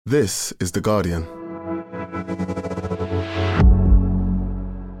This is The Guardian.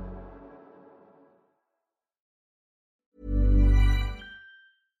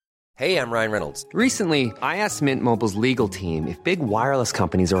 Hey, I'm Ryan Reynolds. Recently, I asked Mint Mobile's legal team if big wireless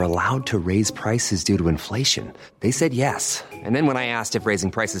companies are allowed to raise prices due to inflation. They said yes. And then when I asked if raising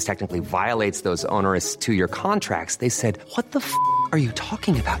prices technically violates those onerous two-year contracts, they said, "What the f*** are you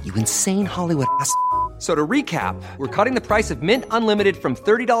talking about, you insane Hollywood ass?" So to recap, we're cutting the price of Mint Unlimited from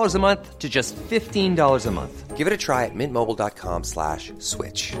 $30 a month to just $15 a month. Give it a try at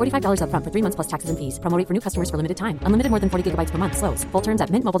mintmobile.com/switch. $45 up front for 3 months plus taxes and fees. Promo rate for new customers for limited time. Unlimited more than 40 gigabytes per month. Slows full terms at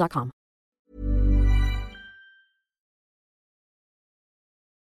mintmobile.com.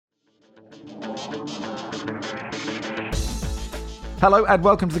 Hello and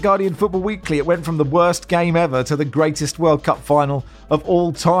welcome to The Guardian Football Weekly. It went from the worst game ever to the greatest World Cup final of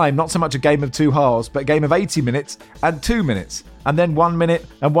all time. Not so much a game of two halves, but a game of 80 minutes and 2 minutes. And then 1 minute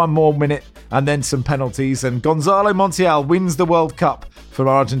and one more minute and then some penalties. And Gonzalo Montiel wins the World Cup for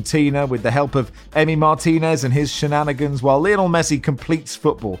Argentina with the help of Emi Martinez and his shenanigans, while Lionel Messi completes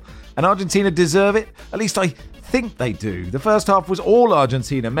football. And Argentina deserve it? At least I think they do. The first half was all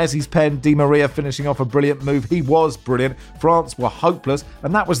Argentina. Messi's pen, Di Maria finishing off a brilliant move. He was brilliant. France were hopeless,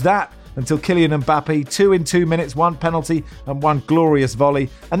 and that was that until Kylian Mbappe, 2 in 2 minutes, 1 penalty and 1 glorious volley.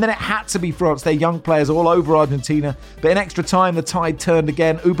 And then it had to be France, their young players all over Argentina. But in extra time, the tide turned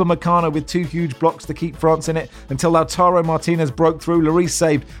again. Upamecano with 2 huge blocks to keep France in it until Lautaro Martinez broke through, Lloris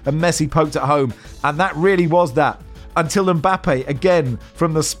saved, and Messi poked it home. And that really was that. Until Mbappe again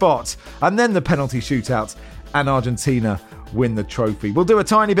from the spot. And then the penalty shootouts. And Argentina win the trophy. We'll do a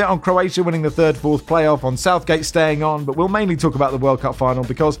tiny bit on Croatia winning the third, fourth playoff, on Southgate staying on, but we'll mainly talk about the World Cup final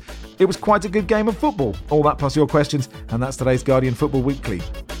because it was quite a good game of football. All that plus your questions, and that's today's Guardian Football Weekly.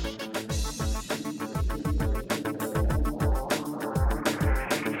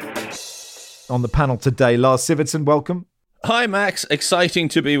 On the panel today, Lars Sivertsen, welcome. Hi Max, exciting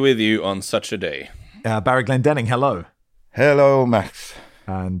to be with you on such a day. Barry Glendenning, hello. Hello, Max.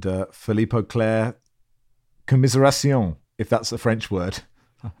 And Philippe Auclair, commiseration, if that's a French word.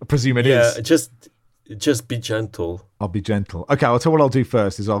 I presume it is. Yeah, just be gentle. I'll be gentle. Okay, I'll tell you what I'll do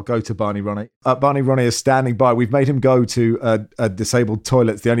first is I'll go to Barney Ronnie. Barney Ronnie is standing by. We've made him go to a disabled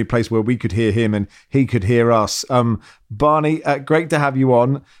toilet. It's the only place where we could hear him and he could hear us. Barney, great to have you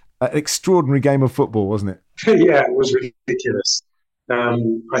on. An extraordinary game of football, wasn't it? Yeah, it was ridiculous.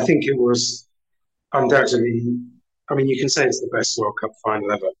 I think it was undoubtedly, I mean, you can say it's the best World Cup final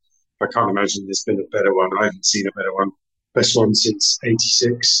ever. I can't imagine there's been a better one. I haven't seen a better one. Best one since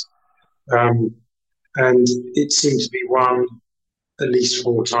 '86. And it seemed to be won at least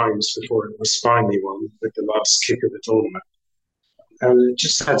 4 times before it was finally won with the last kick of the tournament. And it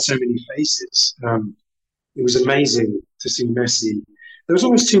just had so many faces. It was amazing to see Messi. There was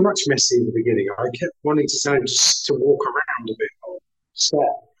almost too much Messi in the beginning. I kept wanting to tell him just to walk around a bit more,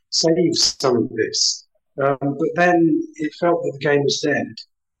 save some of this. But then it felt that the game was dead.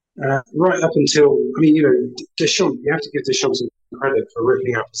 Right up until, I mean, Deschamps, you have to give Deschamps some credit for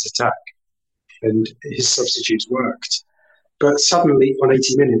ripping up his attack, and his substitutes worked. But suddenly, on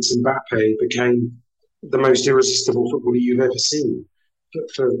 80 minutes, Mbappe became the most irresistible footballer you've ever seen. But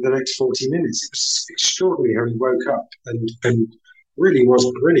for the next 40 minutes, it was extraordinary how he woke up and really was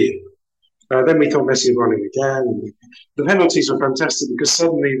brilliant. Then we thought Messi would run it again. And the penalties were fantastic because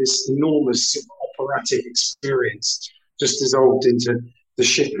suddenly this enormous operatic experience just dissolved into the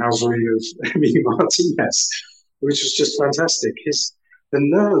shithousery of Emi Martinez, which was just fantastic. The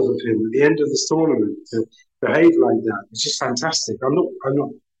nerve of him at the end of this tournament to behave like that was just fantastic. I'm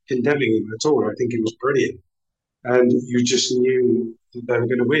not condemning him at all. I think it was brilliant, and you just knew that they were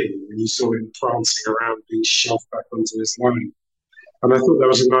going to win when you saw him prancing around, being shoved back onto his line. And I thought that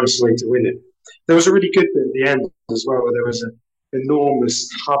was a nice way to win it. There was a really good bit at the end as well, where there was an enormous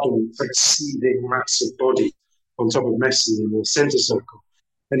huddle, like a seething, massive body on top of Messi in the centre circle.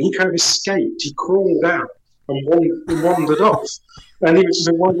 And he kind of escaped. He crawled out and wandered off. And he was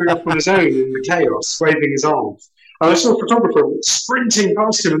just wandering off on his own in the chaos, waving his arms. And I saw a photographer sprinting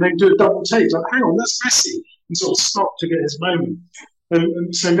past him and they do a double take. Like, hang on, that's Messi. And sort of stopped to get his moment.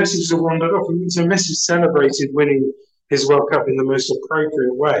 And so Messi just wandered off. And so Messi celebrated winning his World Cup in the most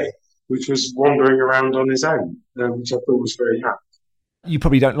appropriate way, which was wandering around on his own, which I thought was very happy. You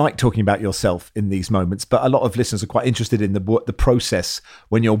probably don't like talking about yourself in these moments, but a lot of listeners are quite interested in the process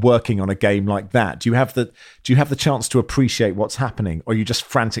when you're working on a game like that. Do you have the chance to appreciate what's happening, or are you just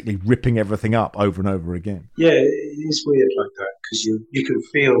frantically ripping everything up over and over again? Yeah, it's weird like that because you can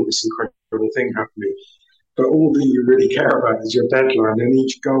feel this incredible thing happening, but all that you really care about is your deadline, and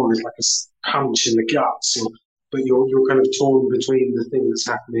each goal is like a punch in the guts. but you're kind of torn between the thing that's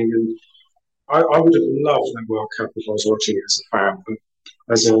happening. And I would have loved that World Cup if I was watching it as a fan, but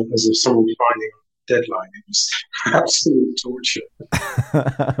as someone finding a deadline, it was absolute torture.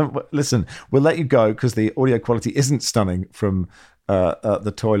 Listen, we'll let you go because the audio quality isn't stunning from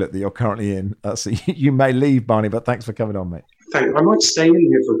the toilet that you're currently in. So you may leave, Barney, but thanks for coming on, mate. I might stay in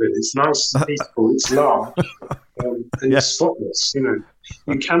here for a bit. It's nice, peaceful, it's large, and it's spotless. You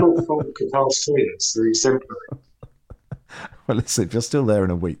cannot fault Qatar's toilets. They're exemplary. Well, listen, if you're still there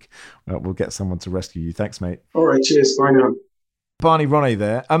in a week, we'll get someone to rescue you. Thanks, mate. All right, cheers. Bye now. Barney Ronay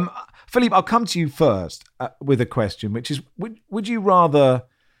there. Philippe, I'll come to you first with a question, which is, would you rather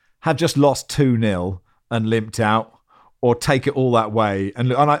have just lost 2-0 and limped out, or take it all that way?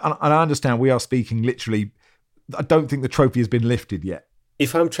 And I understand we are speaking literally. I don't think the trophy has been lifted yet.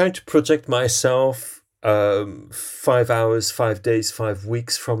 If I'm trying to project myself 5 hours, 5 days, 5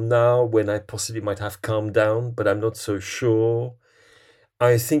 weeks from now, when I possibly might have calmed down, but I'm not so sure,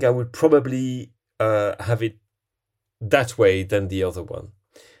 I think I would probably have it that way than the other one,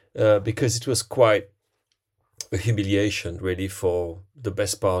 because it was quite a humiliation, really, for the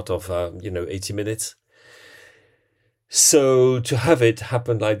best part of 80 minutes. So to have it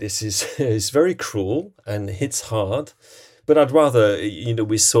happen like this is very cruel and hits hard. But I'd rather,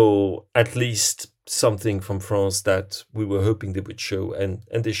 we saw at least something from France that we were hoping they would show, and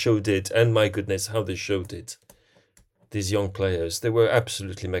they showed it. And my goodness, how they showed it. These young players, they were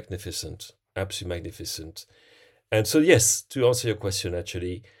absolutely magnificent. And so, yes, to answer your question,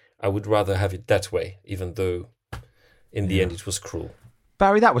 actually, I would rather have it that way, even though in the end it was cruel.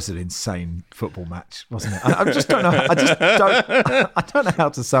 Barry, that was an insane football match, wasn't it? I just don't know. I don't know how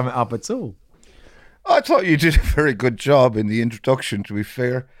to sum it up at all. I thought you did a very good job in the introduction, to be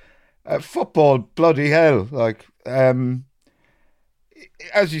fair. Football, bloody hell. As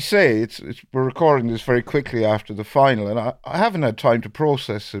you say, we're recording this very quickly after the final, and I haven't had time to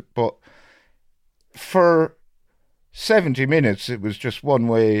process it, but for 70 minutes, it was just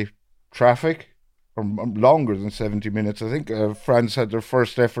one-way traffic. Or longer than 70 minutes. I think France had their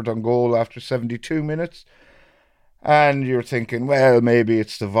first effort on goal after 72 minutes. And you're thinking, well, maybe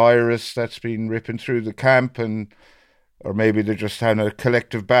it's the virus that's been ripping through the camp, or maybe they're just having a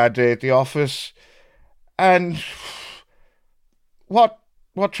collective bad day at the office. And what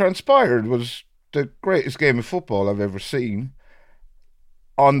transpired was the greatest game of football I've ever seen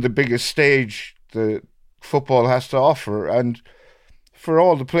on the biggest stage that football has to offer. And for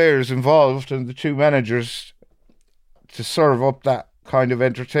all the players involved and the two managers to serve up that kind of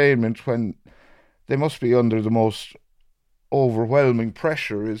entertainment when they must be under the most overwhelming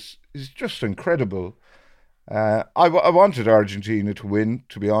pressure is just incredible. I wanted Argentina to win,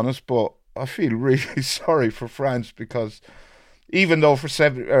 to be honest, but I feel really sorry for France, because even though for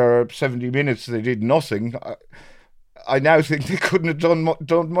 70 minutes they did nothing, I now think they couldn't have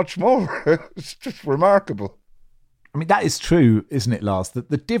done much more. It's just remarkable. I mean, that is true, isn't it, Lars?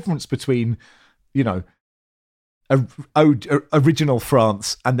 The difference between, original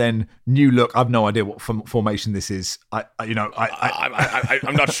France and then new look. I've no idea what formation this is. I'm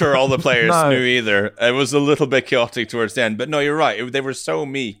not sure all the players knew either. It was a little bit chaotic towards the end, but no, you're right. They were so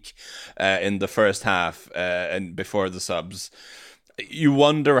meek in the first half and before the subs. You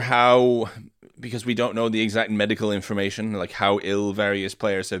wonder how, because we don't know the exact medical information, like how ill various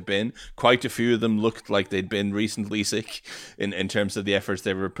players have been. Quite a few of them looked like they'd been recently sick in terms of the efforts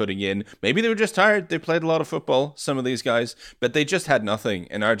they were putting in. Maybe they were just tired. They played a lot of football, some of these guys, but they just had nothing.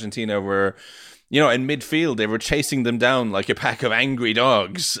 And Argentina were, in midfield, they were chasing them down like a pack of angry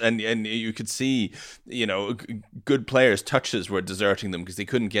dogs. And you could see, good players' touches were deserting them because they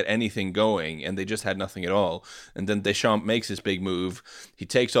couldn't get anything going and they just had nothing at all. And then Deschamps makes his big move. He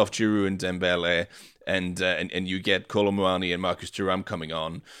takes off Giroud and Dembele, and you get Kolo Muani and Marcus Thuram coming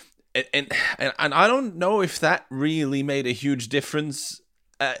on. And I don't know if that really made a huge difference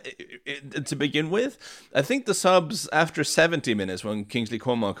to begin with. I think the subs after 70 minutes, when Kingsley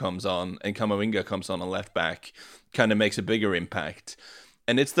Coman comes on and Camavinga comes on left back, kind of makes a bigger impact.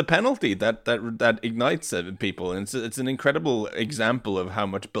 And it's the penalty that ignites people. And it's an incredible example of how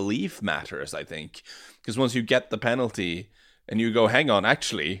much belief matters, I think. Because once you get the penalty and you go, hang on,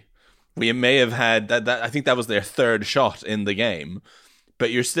 actually, we may have had that. I think that was their third shot in the game. But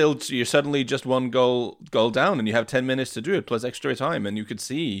you're suddenly just one goal down, and you have 10 minutes to do it plus extra time, and you could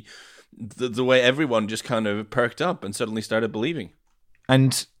see the way everyone just kind of perked up and suddenly started believing.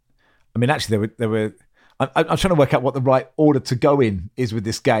 And I mean, actually, there were. I'm trying to work out what the right order to go in is with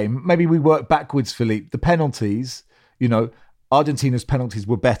this game. Maybe we work backwards, Philippe. The penalties, Argentina's penalties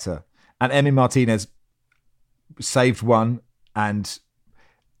were better, and Emi Martinez saved one, and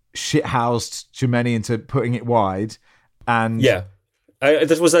shithoused Tchouaméni into putting it wide. And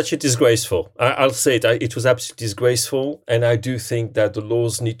that was actually disgraceful. I'll say it. It was absolutely disgraceful. And I do think that the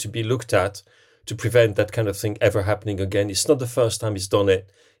laws need to be looked at to prevent that kind of thing ever happening again. It's not the first time he's done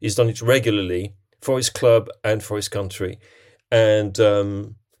it. He's done it regularly for his club and for his country. And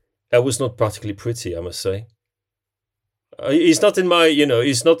that was not particularly pretty, I must say. He's not in my,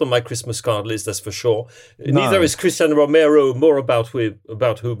 he's not on my Christmas card list, that's for sure. No. Neither is Cristiano Romero, more about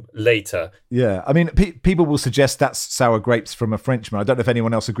whom later. Yeah, I mean, people will suggest that's sour grapes from a Frenchman. I don't know if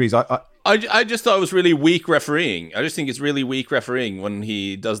anyone else agrees. I just thought it was really weak refereeing. I just think it's really weak refereeing when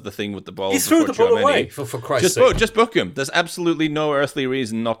he does the thing with the ball. He threw the ball away, for Christ's sake. Just book him. There's absolutely no earthly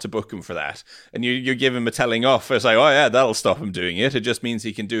reason not to book him for that. And you give him a telling off. It's like, oh yeah, that'll stop him doing it. It just means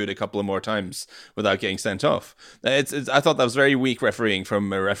he can do it a couple of more times without getting sent off. I thought that was very weak refereeing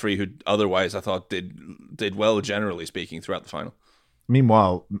from a referee who otherwise I thought did well, generally speaking, throughout the final.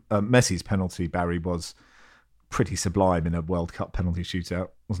 Meanwhile, Messi's penalty, Barry, was pretty sublime in a World Cup penalty shootout,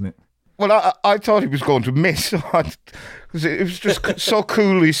 wasn't it? Well, I thought he was going to miss because it was just so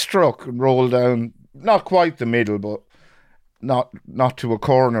coolly struck and rolled down, not quite the middle, but not to a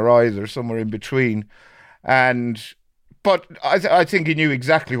corner either, somewhere in between. But I think he knew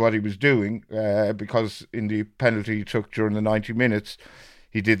exactly what he was doing because in the penalty he took during the 90 minutes,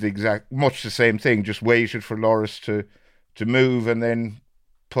 he did much the same thing, just waited for Lloris to move and then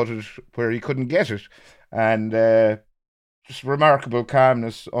put it where he couldn't get it. And just remarkable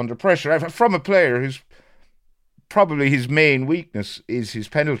calmness under pressure from a player who's probably his main weakness is his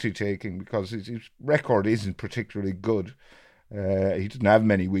penalty taking, because his record isn't particularly good. He didn't have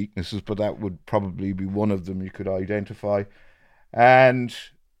many weaknesses, but that would probably be one of them you could identify. And,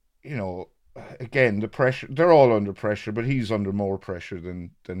 again, the pressure, they're all under pressure, but he's under more pressure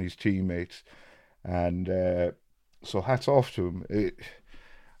than his teammates. And so hats off to him.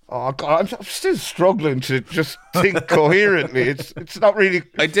 Oh God, I'm still struggling to just think coherently. It's not really.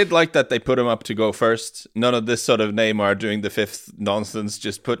 I did like that they put him up to go first. None of this sort of Neymar doing the fifth nonsense.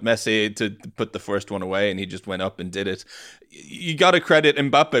 Just put Messi to put the first one away, and he just went up and did it. You got to credit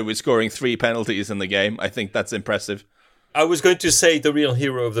Mbappe with scoring 3 penalties in the game. I think that's impressive. I was going to say the real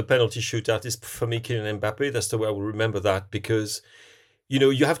hero of the penalty shootout is for me Kylian Mbappe. That's the way I will remember that, because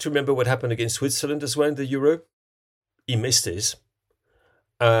you have to remember what happened against Switzerland as well in the Euro. He missed his.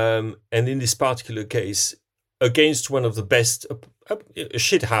 And in this particular case, against one of the best, a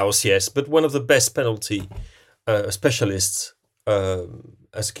shit house, yes, but one of the best penalty specialists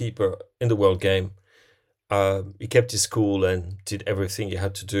as keeper in the world game, he kept his cool and did everything he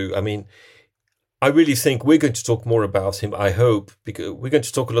had to do. I mean, I really think we're going to talk more about him, I hope, because we're going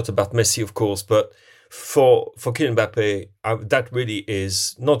to talk a lot about Messi, of course, but for Kylian Mbappe, that really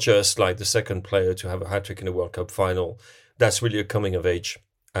is not just like the second player to have a hat-trick in a World Cup final. That's really a coming of age.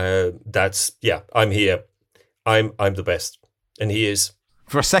 I'm here. I'm the best, and he is.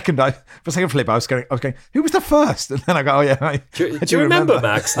 For a second flip, I was going, who was the first? And then I go, oh yeah. Do you remember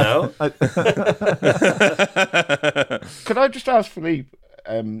Max now? Could I just ask Philippe?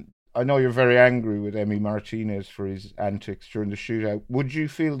 I know you're very angry with Emi Martinez for his antics during the shootout. Would you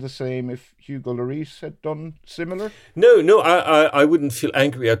feel the same if Hugo Lloris had done similar? No, I wouldn't feel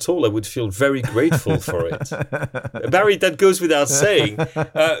angry at all. I would feel very grateful for it. Barry, that goes without saying.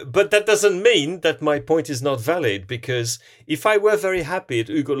 But that doesn't mean that my point is not valid, because if I were very happy at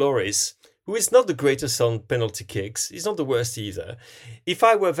Hugo Lloris, who is not the greatest on penalty kicks, he's not the worst either. If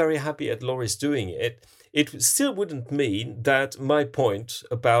I were very happy at Lloris doing it, it still wouldn't mean that my point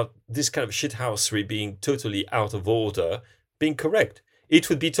about this kind of shithousery being totally out of order being correct. It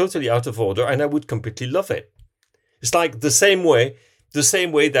would be totally out of order, and I would completely love it. It's like the same way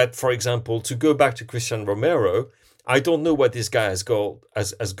that, for example, to go back to Cristiano Romero, I don't know what this guy has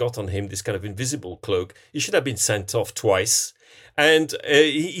got on him, this kind of invisible cloak. He should have been sent off twice. And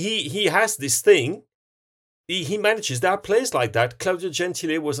he has this thing. He manages. There are players like that. Claudio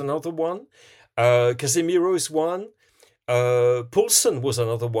Gentile was another one. Casemiro is one. Poulsen was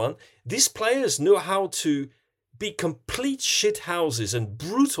another one. These players know how to be complete shithouses and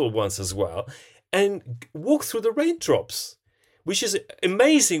brutal ones as well, and walk through the raindrops, which is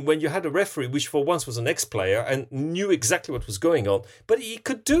amazing when you had a referee which for once was an ex-player and knew exactly what was going on, but he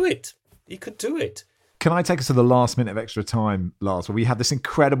could do it. He could do it. Can I take us to the last minute of extra time, Lars, where we had this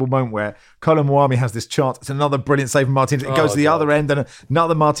incredible moment where Kolo Muani has this chance. It's another brilliant save from Martinez. It goes to the other end, and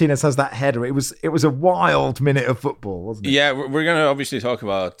another Martinez has that header. It was a wild minute of football, wasn't it? Yeah, we're going to obviously talk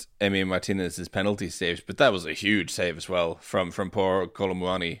about Emi Martinez's penalty saves, but that was a huge save as well from poor Kolo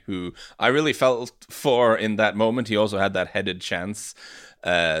Muani, who I really felt for in that moment. He also had that headed chance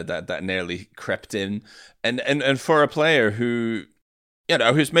that nearly crept in, and for a player who,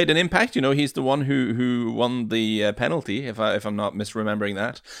 who's made an impact. He's the one who won the penalty, if I'm not misremembering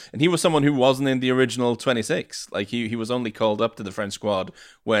that. And he was someone who wasn't in the original 26. Like he was only called up to the French squad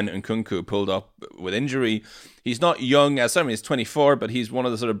when Nkunku pulled up with injury. He's not young, certainly he's 24, but he's one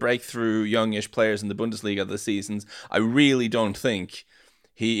of the sort of breakthrough youngish players in the Bundesliga this season. I really don't think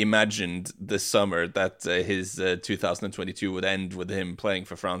he imagined this summer that his 2022 would end with him playing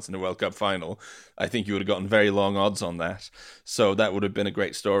for France in the World Cup final. I think you would have gotten very long odds on that. So that would have been a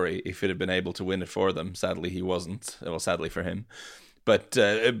great story if he'd have been able to win it for them. Sadly, he wasn't. Well, sadly for him. But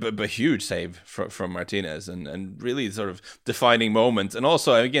huge save from Martinez and really sort of defining moment. And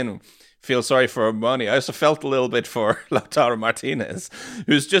also, again, feel sorry for Armani. I also felt a little bit for Lautaro Martinez,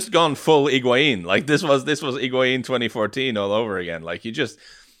 who's just gone full Higuain. Like this was Higuain 2014 all over again. Like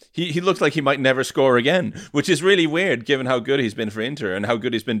he looked like he might never score again, which is really weird given how good he's been for Inter and how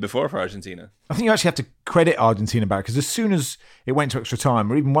good he's been before for Argentina. I think you actually have to credit Argentina back, because as soon as it went to extra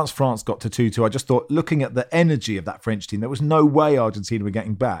time, or even once France got to 2-2, I just thought, looking at the energy of that French team, there was no way Argentina were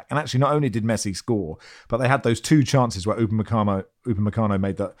getting back. And actually, not only did Messi score, but they had those two chances where Upamecano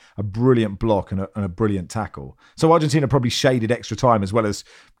made a brilliant block and a brilliant tackle. So Argentina probably shaded extra time as well as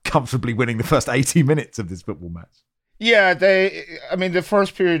comfortably winning the first 80 minutes of this football match. Yeah, the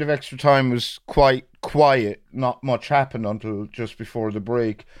first period of extra time was quite quiet. Not much happened until just before the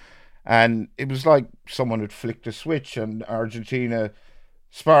break. And it was like someone had flicked a switch and Argentina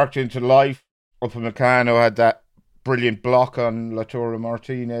sparked into life. Upamecano had that brilliant block on Lautaro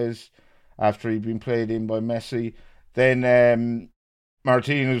Martinez after he'd been played in by Messi. Then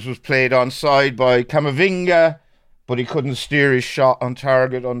Martinez was played onside by Camavinga, but he couldn't steer his shot on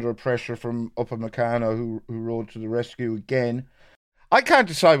target under pressure from Upamecano, who rode to the rescue again. I can't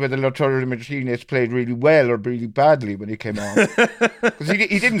decide whether Lautaro Martinez played really well or really badly when he came on. Because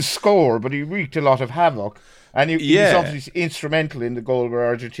he didn't score, but he wreaked a lot of havoc. And he was obviously instrumental in the goal where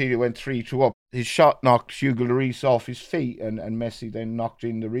Argentina went 3-2 up. His shot knocked Hugo Lloris off his feet, and Messi then knocked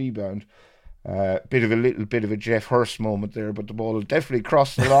in the rebound. A little bit of a Jeff Hurst moment there, but the ball definitely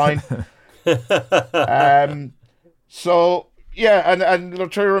crossed the line. And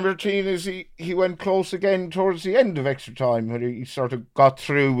Lautaro Martinez, he went close again towards the end of extra time, when he sort of got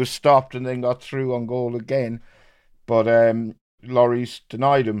through, was stopped, and then got through on goal again. But Lloris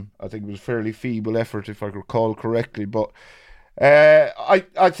denied him. I think it was a fairly feeble effort, if I recall correctly. But I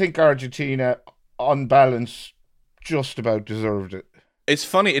think Argentina, on balance, just about deserved it. It's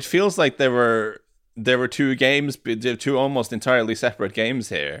funny. It feels like there were two games, two almost entirely separate games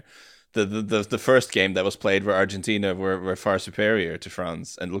here. The first game that was played where Argentina were far superior to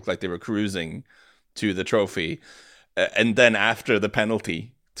France and looked like they were cruising to the trophy. And then after the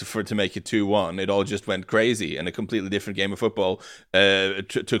penalty to make it 2-1, it all just went crazy and a completely different game of football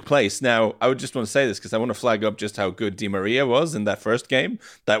took place. Now, I would just want to say this because I want to flag up just how good Di Maria was in that first game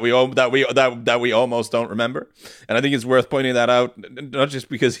that we almost don't remember. And I think it's worth pointing that out, not just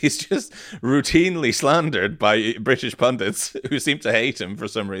because he's just routinely slandered by British pundits who seem to hate him for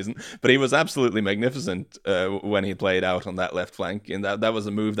some reason, but he was absolutely magnificent when he played out on that left flank, and that was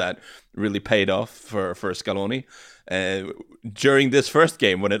a move that really paid off for Scaloni. During this first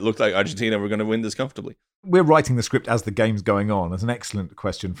game when it looked like Argentina were going to win this comfortably. We're writing the script as the game's going on. There's an excellent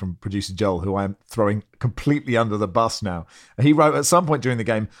question from producer Joel, who I'm throwing completely under the bus now. He wrote, at some point during the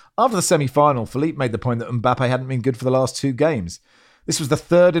game, after the semi-final, Philippe made the point that Mbappe hadn't been good for the last two games. This was the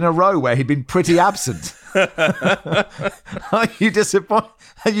third in a row where he'd been pretty absent. Are you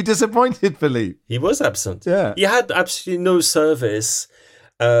disappointed, Philippe? He was absent. Yeah. He had absolutely no service.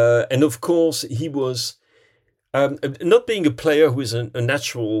 And of course, he was... not being a player who is a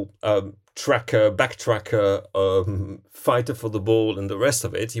natural backtracker, fighter for the ball and the rest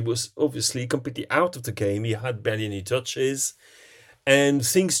of it, he was obviously completely out of the game. He had barely any touches. And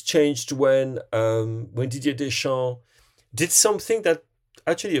things changed when Didier Deschamps did something that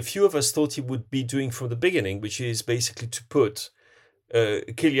actually a few of us thought he would be doing from the beginning, which is basically to put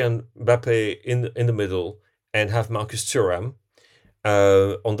Kylian Mbappe in the middle and have Marcus Thuram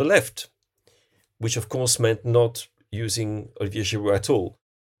on the left, which of course meant not using Olivier Giroud at all.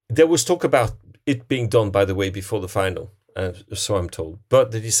 There was talk about it being done, by the way, before the final, so I'm told,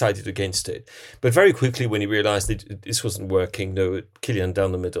 but they decided against it. But very quickly, when he realized that this wasn't working, no, Kylian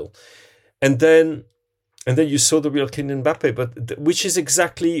down the middle. And then you saw the real Kylian Mbappe, but which is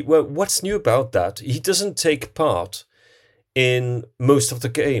exactly, well, what's new about that? He doesn't take part in most of the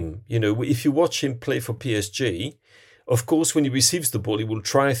game. You know, if you watch him play for PSG, of course, when he receives the ball, he will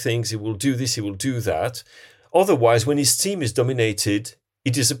try things, he will do this, he will do that. Otherwise, when his team is dominated, he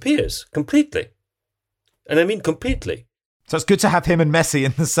disappears completely. And I mean completely. So it's good to have him and Messi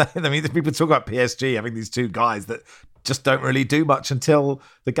in the same. I mean, people talk about PSG having these two guys that just don't really do much until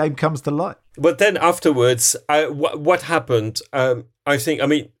the game comes to light. But then afterwards, what happened?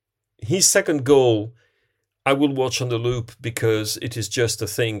 His second goal, I will watch on the loop because it is just a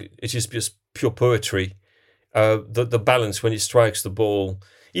thing. It is just pure poetry. The balance when he strikes the ball.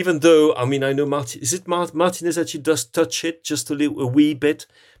 Even though, I know Martinez actually does touch it just a wee bit,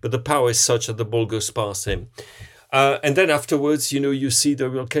 but the power is such that the ball goes past him. And then afterwards, you see the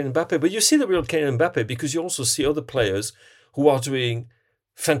real Kylian Mbappe. But you see the real Kylian Mbappe because you also see other players who are doing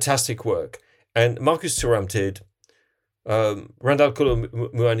fantastic work. And Marcus Thuram did. Randal Kolo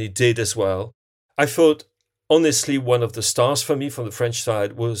Muani did as well. I thought, honestly, one of the stars for me from the French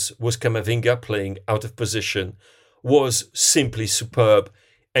side was Camavinga playing out of position, was simply superb.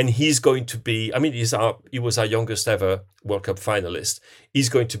 And he's going to be, he was our youngest ever World Cup finalist. He's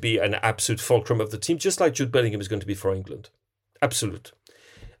going to be an absolute fulcrum of the team, just like Jude Bellingham is going to be for England. Absolute.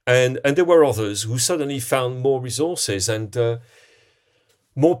 And there were others who suddenly found more resources and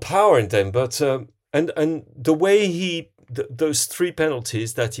more power in them. But and the way those 3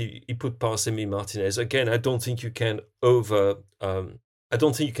 penalties that he put past Emi Martinez, again, I don't think you can overkill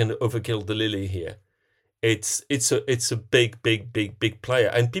the lily here. It's a big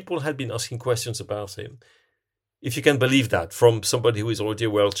player, and people had been asking questions about him, if you can believe that, from somebody who is already a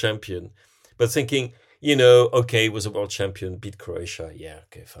world champion, but thinking, okay, he was a world champion, beat Croatia, yeah,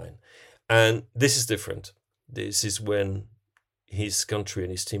 okay, fine. And this is different. This is when his country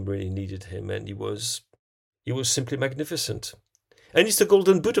and his team really needed him, and he was simply magnificent. And he's the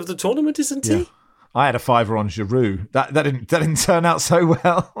golden boot of the tournament, isn't he? I had a $5 on Giroud. That didn't turn out so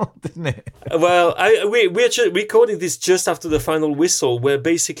well, didn't it? Well, we're recording this just after the final whistle, where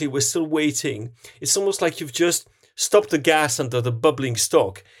basically we're still waiting. It's almost like you've just stopped the gas under the bubbling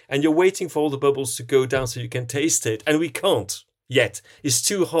stock, and you're waiting for all the bubbles to go down so you can taste it, and we can't yet. It's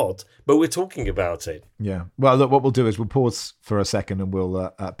too hot, but we're talking about it. Yeah. Well, look, what we'll do is we'll pause for a second, and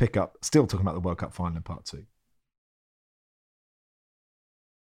we'll pick up, still talking about the World Cup final in part 2.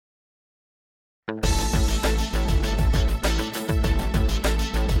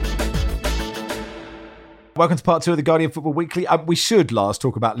 Welcome to part 2 of the Guardian Football Weekly. We should, Lars,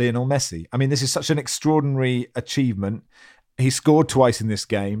 talk about Lionel Messi. This is such an extraordinary achievement. He scored twice in this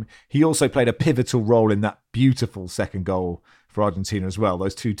game. He also played a pivotal role in that beautiful second goal for Argentina as well.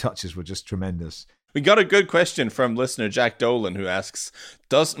 Those 2 touches were just tremendous. We got a good question from listener Jack Dolan, who asks,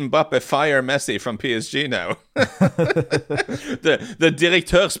 does Mbappe fire Messi from PSG now? the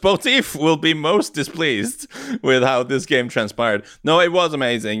directeur sportif will be most displeased with how this game transpired. No, it was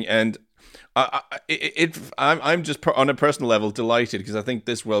amazing, and I'm just on a personal level delighted, because I think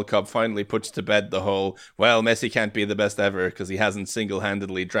this World Cup finally puts to bed the whole, well, Messi can't be the best ever because he hasn't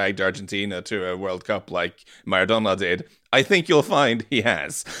single-handedly dragged Argentina to a World Cup like Maradona did. I think you'll find he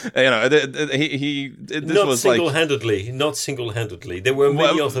has. Not single-handedly. There were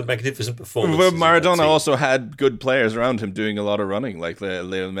many other magnificent performances. Well, Maradona also had good players around him doing a lot of running, like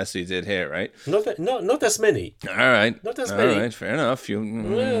Lionel Messi did here, right? Not as many. All right. Not as many. All right, fair enough.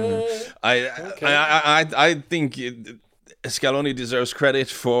 I think Scaloni deserves credit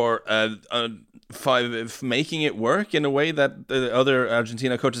for making it work in a way that the other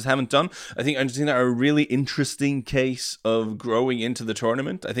Argentina coaches haven't done. I think Argentina are a really interesting case of growing into the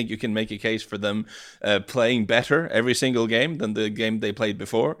tournament. I think you can make a case for them playing better every single game than the game they played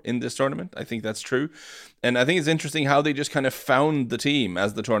before in this tournament. I think that's true. And I think it's interesting how they just kind of found the team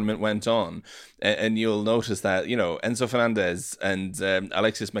as the tournament went on. And you'll notice that, Enzo Fernandez and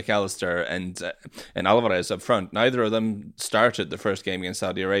Alexis McAllister and Alvarez up front, neither of them started the first game against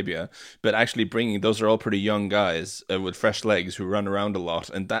Saudi Arabia, but actually those are all pretty young guys with fresh legs who run around a lot.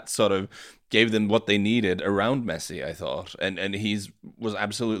 And that sort of gave them what they needed around Messi, I thought. And was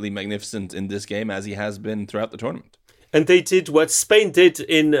absolutely magnificent in this game, as he has been throughout the tournament. And they did what Spain did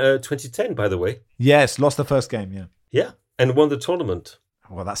in 2010, by the way. Yes, lost the first game, yeah. Yeah, and won the tournament.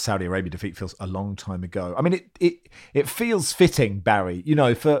 Well, that Saudi Arabia defeat feels a long time ago. It feels fitting, Barry,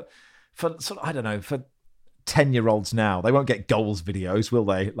 for sort of, I don't know, for 10-year-olds now, they won't get goals videos, will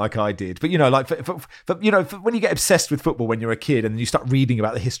they? Like I did. But for when you get obsessed with football when you're a kid, and then you start reading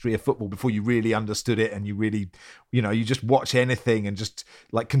about the history of football before you really understood it, and you really, you just watch anything and just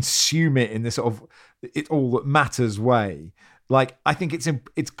like consume it in this sort of it all that matters way. Like, I think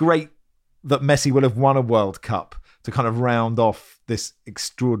it's great that Messi will have won a World Cup to kind of round off this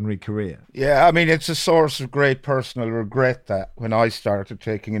extraordinary career. Yeah, it's a source of great personal regret that when I started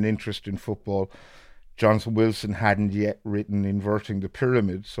taking an interest in football, Jonathan Wilson hadn't yet written Inverting the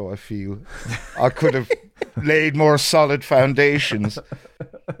Pyramid, so I feel I could have laid more solid foundations.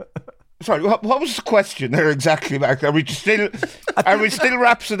 Sorry, what was the question there exactly, Mark? Are we still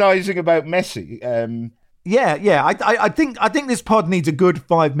rhapsodizing about Messi? Yeah. I think this pod needs a good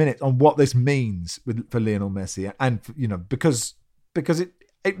 5 minutes on what this means for Lionel Messi, and because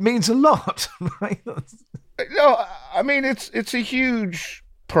it means a lot. Right? No, I mean it's a huge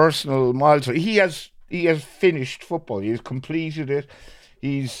personal milestone. He has finished football. He has completed it.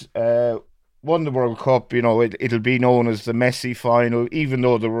 He's won the World Cup. It'll be known as the Messi final, even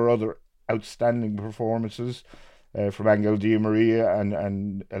though there were other outstanding performances from Angel Di Maria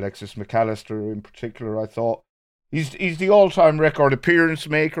and Alexis McAllister in particular. I thought he's the all-time record appearance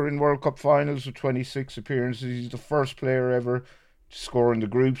maker in World Cup finals with 26 appearances. He's the first player ever to score in the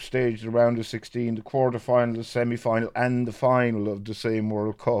group stage, the round of 16, the quarter-final, the semi-final, and the final of the same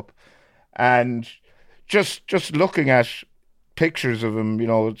World Cup. And just looking at pictures of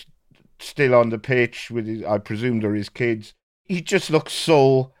him, still on the pitch with I presume they're his kids, he just looks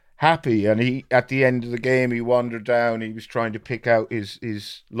so happy. And he, at the end of the game, he wandered down. He was trying to pick out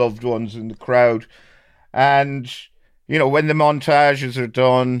his loved ones in the crowd. And, when the montages are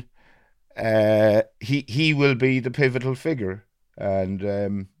done, he will be the pivotal figure.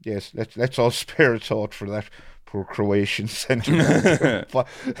 And yes, let's all spare a thought for that poor Croatian centre. But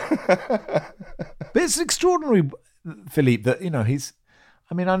it's extraordinary, Philippe, that he's.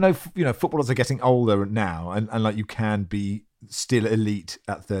 I mean, I know footballers are getting older now, and like you can be still elite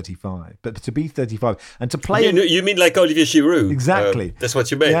at 35, but to be 35 and to play, you mean like Olivier Giroud? Exactly, that's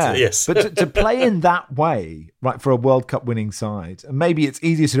what you meant. Yeah. Yes, but to play in that way, right, for a World Cup winning side, and maybe it's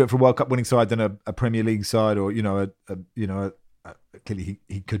easier to do it for a World Cup winning side than a Premier League side, or clearly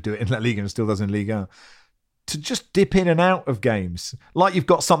he could do it in La Liga and still does in Liga. To just dip in and out of games like you've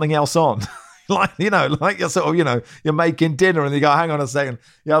got something else on. Like you're sort of, you're making dinner and you go, hang on a second,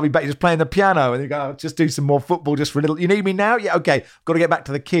 I'll be back, just playing the piano, and you go, just do some more football just for a little. You need me now? Yeah, okay, I've got to get back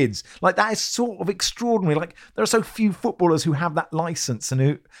to the kids. Like, that is sort of extraordinary. Like, there are so few footballers who have that license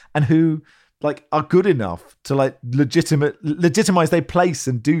and who like are good enough to like legitimize their place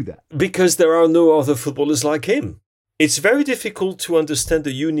and do that. Because there are no other footballers like him. It's very difficult to understand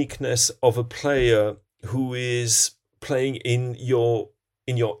the uniqueness of a player who is playing in your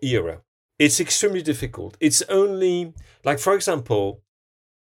era. It's extremely difficult. It's only, like, for example,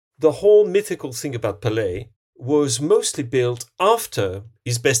 the whole mythical thing about Pelé was mostly built after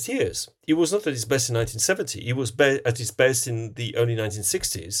his best years. He was not at his best in 1970. He was at his best in the early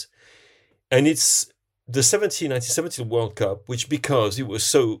 1960s. And it's the 1970 World Cup, which, because he was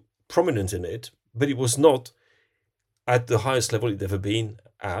so prominent in it, but it was not at the highest level he'd ever been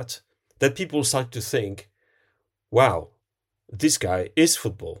at, that people start to think, wow, this guy is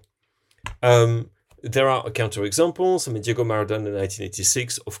football. There are counterexamples. I mean, Diego Maradona in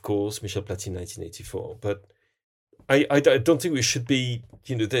 1986, of course, Michel Platini in 1984. But I don't think we should be,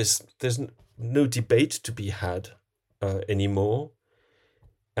 there's no debate to be had anymore.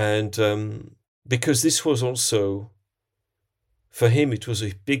 And because this was also, for him, it was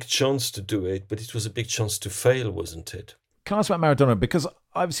a big chance to do it, but it was a big chance to fail, wasn't it? Can I ask about Maradona? Because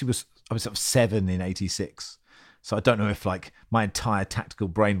I was sort of 7 in 86. So I don't know if like my entire tactical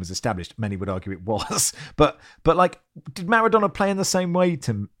brain was established. Many would argue it was. But like, did Maradona play in the same way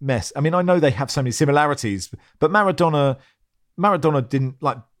to Messi? I mean, I know they have so many similarities, but Maradona didn't,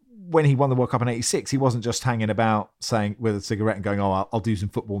 like, when he won the World Cup in 86, he wasn't just hanging about saying with a cigarette and going, oh, I'll do some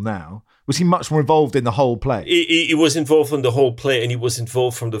football now. Was he much more involved in the whole play? He was involved in the whole play, and he was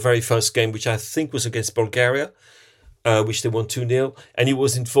involved from the very first game, which I think was against Bulgaria. Which they won 2-0, and he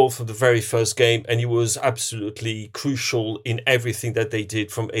was involved from the very first game, and he was absolutely crucial in everything that they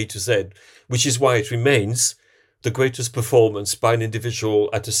did from A to Z, which is why it remains the greatest performance by an individual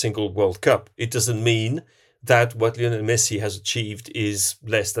at a single World Cup. It doesn't mean that what Lionel Messi has achieved is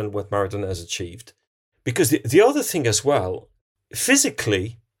less than what Maradona has achieved. Because the other thing as well,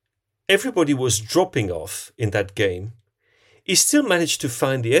 physically, everybody was dropping off in that game. He still managed to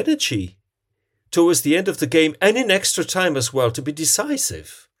find the energy towards the end of the game and in extra time as well to be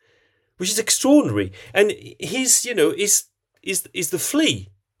decisive, which is extraordinary. And he's the flea,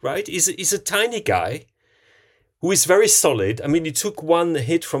 right? He's a tiny guy who is very solid. I mean, he took one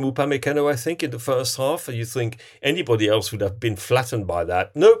hit from Upamecano, I think, in the first half, and you think anybody else would have been flattened by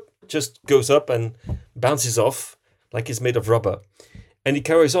that. Nope, just goes up and bounces off like he's made of rubber, and he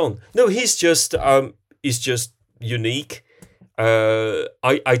carries on. No, he's just unique.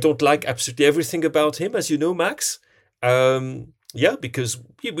 I don't like absolutely everything about him, as you know, Max. Because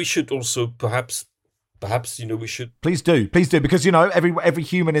we should also perhaps we should. Please do, because every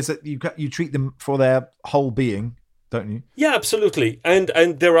human is that you treat them for their whole being, don't you? Yeah, absolutely. And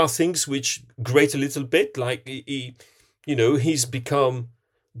there are things which grate a little bit, like he's become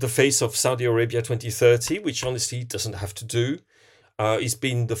the face of Saudi Arabia 2030, which honestly he doesn't have to do. He's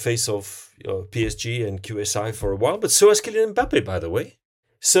been the face of PSG and QSI for a while, but so has Kylian Mbappe, by the way.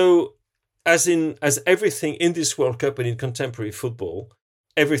 So as everything in this World Cup and in contemporary football,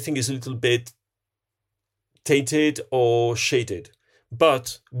 everything is a little bit tainted or shaded.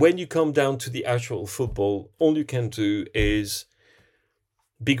 But when you come down to the actual football, all you can do is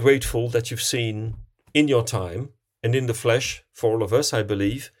be grateful that you've seen in your time and in the flesh, for all of us, I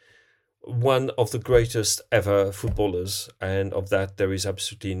believe, one of the greatest ever footballers, and of that there is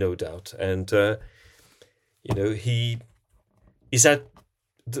absolutely no doubt. And he is at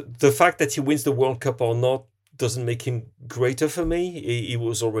the fact that he wins the World Cup or not doesn't make him greater for me. He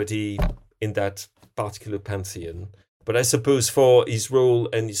was already in that particular pantheon. But I suppose for his role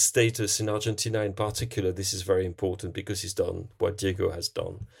and his status in Argentina in particular, this is very important because he's done what Diego has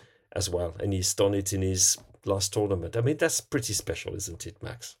done as well, and he's done it in his last tournament. I mean, that's pretty special, isn't it,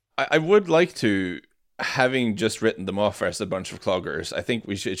 Max? I would like to, having just written them off as a bunch of cloggers, I think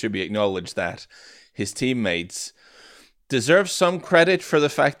it should be acknowledged that his teammates deserve some credit for the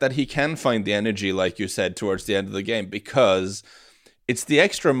fact that he can find the energy, like you said, towards the end of the game, because it's the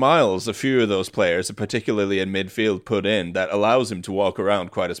extra miles a few of those players, particularly in midfield, put in that allows him to walk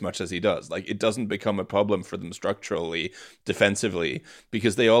around quite as much as he does. Like, it doesn't become a problem for them structurally, defensively,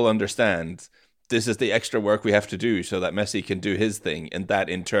 because they all understand this is the extra work we have to do so that Messi can do his thing, and that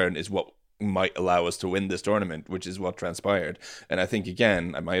in turn is what might allow us to win this tournament, which is what transpired. And I think,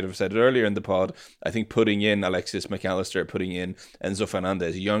 again, I might have said it earlier in the pod, I think putting in Alexis McAllister, putting in Enzo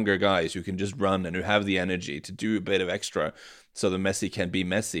Fernandez, younger guys who can just run and who have the energy to do a bit of extra so that Messi can be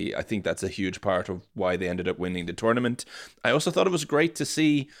Messi, I think that's a huge part of why they ended up winning the tournament. I also thought it was great to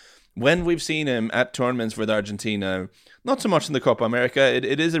see when we've seen him at tournaments with Argentina, not so much in the Copa America,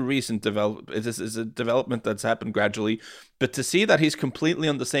 it is a recent development. It is a development that's happened gradually, but to see that he's completely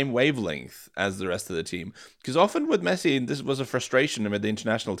on the same wavelength as the rest of the team. Because often with Messi, and this was a frustration with the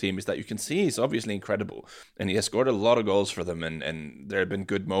international team, is that you can see he's obviously incredible, and he has scored a lot of goals for them, and there have been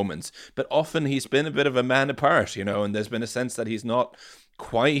good moments. But often he's been a bit of a man apart, and there's been a sense that he's not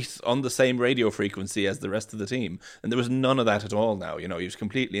quite on the same radio frequency as the rest of the team, and there was none of that at all now. He was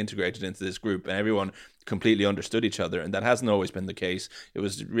completely integrated into this group, and everyone completely understood each other, and that hasn't always been the case. It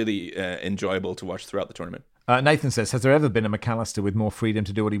was really enjoyable to watch throughout the tournament. Nathan says, has there ever been a McAllister with more freedom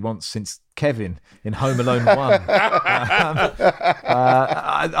to do what he wants since Kevin in Home Alone 1? That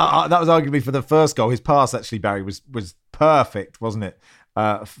was arguably for the first goal. His pass, actually, Barry, was perfect, wasn't it?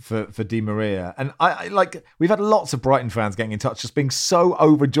 For Di Maria. And I we've had lots of Brighton fans getting in touch, just being so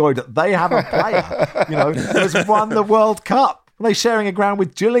overjoyed that they have a player, who's won the World Cup. Are they sharing a ground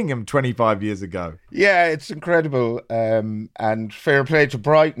with Gillingham 25 years ago? Yeah, it's incredible. And fair play to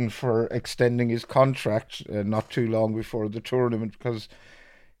Brighton for extending his contract not too long before the tournament, because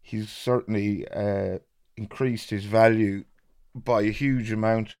he's certainly increased his value by a huge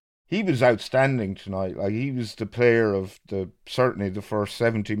amount. He was outstanding tonight. Like, he was the player of certainly the first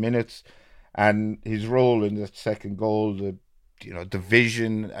 70 minutes, and his role in the second goal, the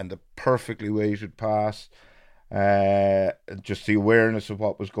vision and the perfectly weighted pass, just the awareness of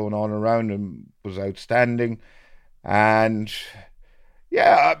what was going on around him was outstanding. And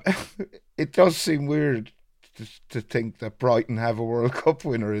yeah, it does seem weird to think that Brighton have a World Cup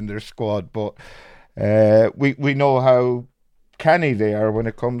winner in their squad, but we know how canny they are when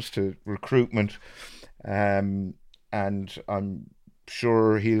it comes to recruitment, and I'm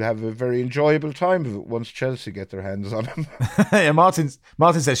sure he'll have a very enjoyable time of it once Chelsea get their hands on him. Yeah, Martin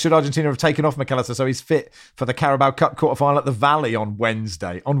says, should Argentina have taken off McAllister so he's fit for the Carabao Cup quarterfinal at the Valley on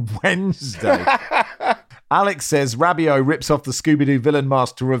Wednesday? Alex says, Rabiot rips off the Scooby-Doo villain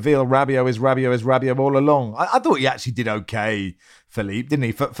mask to reveal Rabiot is Rabiot all along. I thought he actually did okay, Philippe, didn't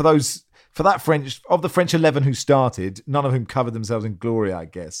he? For that the French 11 who started, none of whom covered themselves in glory, I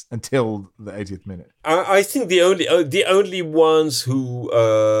guess, until the 80th minute. I think the only ones who,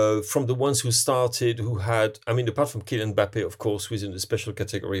 from the ones who started, who had, apart from Kylian Mbappe, of course, who is in a special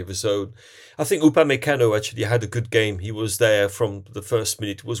category of his own, I think Upamecano actually had a good game. He was there from the first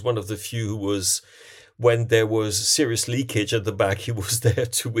minute. He was one of the few who was, when there was serious leakage at the back, he was there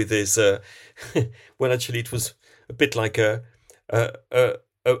too with his, well, actually it was a bit like a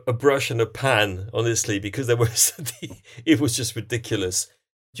brush and a pan, honestly, because it was just ridiculous.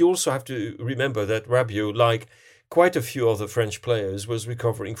 You also have to remember that Rabiot, like quite a few other French players, was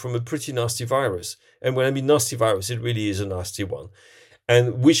recovering from a pretty nasty virus. And when I mean nasty virus, it really is a nasty one.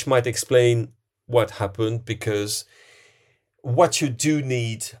 And which might explain what happened, because what you do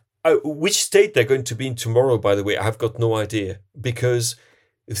need, which state they're going to be in tomorrow, by the way, I've got no idea, because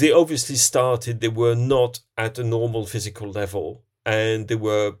they obviously started, they were not at a normal physical level, and they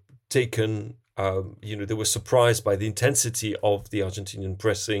were taken They were surprised by the intensity of the Argentinian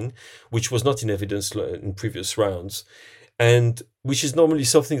pressing, which was not in evidence in previous rounds, and which is normally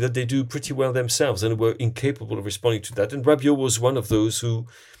something that they do pretty well themselves, and were incapable of responding to that. And Rabiot was one of those who,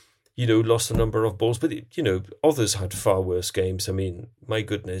 lost a number of balls, but others had far worse games. I mean, my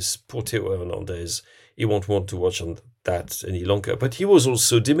goodness, poor Theo Hernandez, he won't want to watch on that any longer. But he was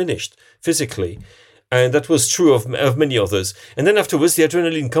also diminished physically. And that was true of many others. And then afterwards, the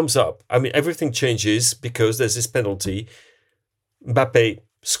adrenaline comes up. I mean, everything changes because there's this penalty. Mbappe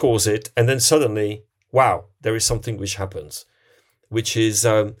scores it. And then suddenly, wow, there is something which happens, which is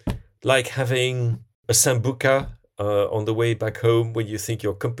like having a sambuca on the way back home when you think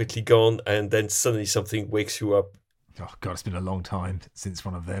you're completely gone. And then suddenly something wakes you up. Oh, God, it's been a long time since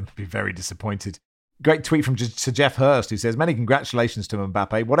one of them. Be very disappointed. Great tweet from Sir Jeff Hurst, who says, many congratulations to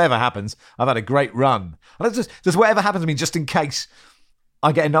Mbappe. Whatever happens, I've had a great run. And just whatever happens to me, just in case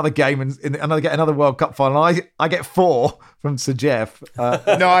I get another game and I get another World Cup final. I get 4 from Sir Jeff.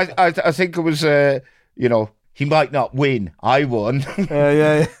 No, I think it was, he might not win. I won.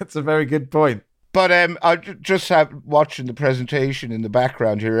 Yeah, it's a very good point. But I just have watching the presentation in the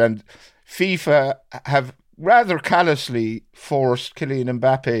background here, and FIFA have rather callously forced Kylian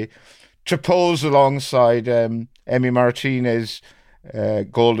Mbappe to pose alongside Emi Martinez,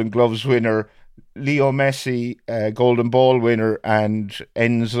 Golden Gloves winner, Leo Messi, Golden Ball winner, and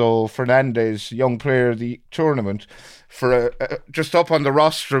Enzo Fernandez, young player of the tournament, for just up on the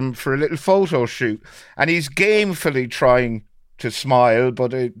rostrum for a little photo shoot. And he's gamefully trying to smile,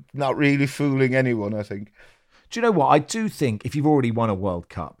 but not really fooling anyone, I think. Do you know what? I do think if you've already won a World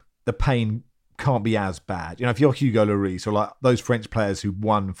Cup, the pain can't be as bad. If you're Hugo Lloris or like those French players who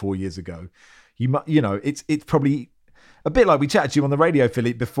won 4 years ago, it's probably a bit like we chatted to you on the radio,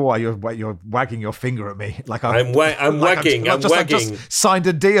 Philippe, before. You're wagging your finger at me like I'm wagging. I just signed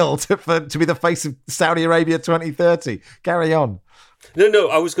a deal to be the face of Saudi Arabia 2030. Carry on. No.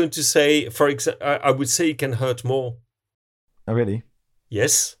 I was going to say, for example, I would say it can hurt more. Oh, really?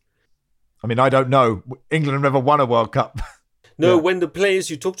 Yes. I mean, I don't know. England have never won a World Cup. No, yeah. When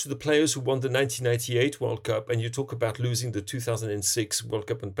you talk to the players who won the 1998 World Cup and you talk about losing the 2006 World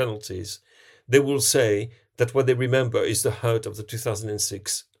Cup and penalties, they will say that what they remember is the hurt of the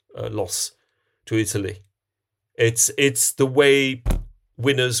 2006 loss to Italy. It's the way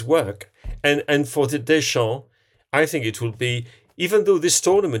winners work. And for Deschamps, I think it will be, even though this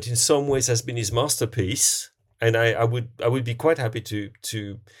tournament in some ways has been his masterpiece, and I would be quite happy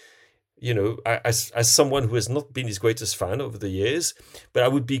to as someone who has not been his greatest fan over the years, but I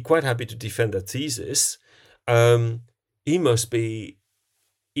would be quite happy to defend that thesis. He must be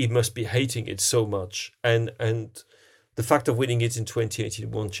hating it so much, and the fact of winning it in 2018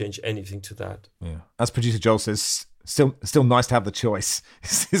 won't change anything to that. Yeah, as producer Joel says, still nice to have the choice,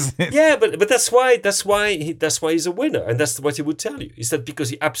 isn't it? Yeah, but that's why he's a winner, and that's what he would tell you. Is that because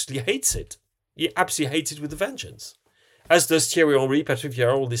he absolutely hates it? He absolutely hates it with a vengeance. As does Thierry Henry, Patrick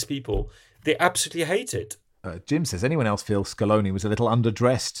Vieira, all these people. They absolutely hate it. Jim says, anyone else feel Scaloni was a little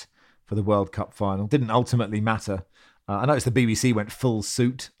underdressed for the World Cup final? Didn't ultimately matter. I noticed the BBC went full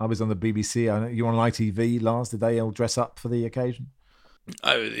suit. I was on the BBC. I know you were on ITV, Lars. Did they all dress up for the occasion?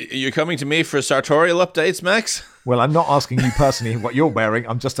 You're coming to me for sartorial updates, Max? Well, I'm not asking you personally what you're wearing.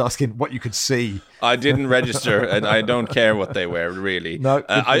 I'm just asking what you could see. I didn't register, and I don't care what they wear, really. No,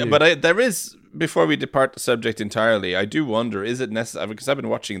 there is, before we depart the subject entirely, I do wonder, is it necessary, because I've been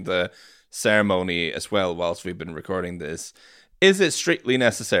watching the ceremony as well whilst we've been recording this, is it strictly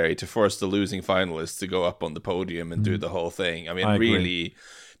necessary to force the losing finalists to go up on the podium and do the whole thing? I mean, really,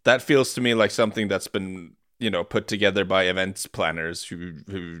 that feels to me like something that's been, put together by events planners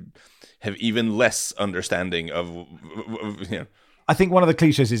who have even less understanding of. I think one of the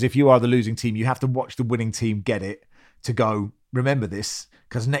cliches is if you are the losing team, you have to watch the winning team get it to go, remember this,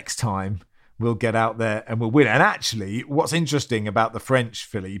 because next time we'll get out there and we'll win. And actually, what's interesting about the French,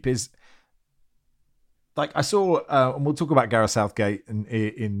 Philippe, is like I saw, and we'll talk about Gareth Southgate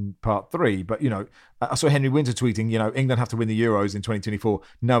in part 3, but, I saw Henry Winter tweeting, England have to win the Euros in 2024.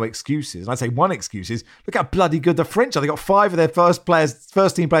 No excuses. And I'd say one excuse is, look how bloody good the French are. They got 5 of their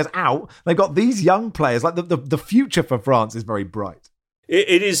first team players out. They've got these young players. Like the future for France is very bright.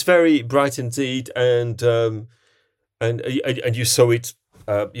 It is very bright indeed. And you saw it.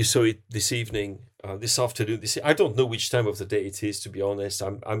 You saw it this evening. This afternoon, I don't know which time of the day it is, to be honest.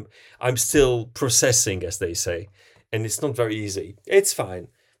 I'm still processing, as they say, and it's not very easy. It's fine.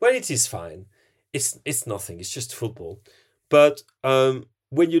 Well, it is fine. It's nothing. It's just football. But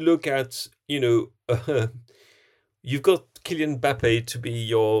when you look at, you've got Kylian Mbappe to be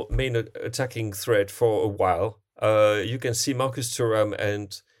your main attacking threat for a while. You can see Marcus Thuram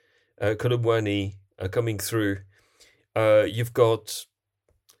and Colomwani coming through. You've got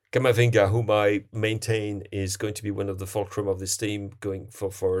Camavinga, whom I maintain is going to be one of the fulcrum of this team going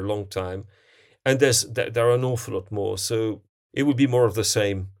for a long time. And there are an awful lot more. So it would be more of the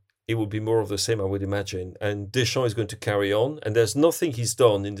same. It would be more of the same, I would imagine. And Deschamps is going to carry on. And there's nothing he's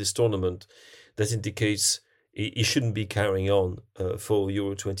done in this tournament that indicates he shouldn't be carrying on for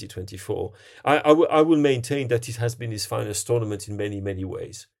Euro 2024. I will maintain that it has been his finest tournament in many, many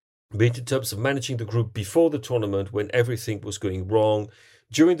ways. Be it in terms of managing the group before the tournament when everything was going wrong.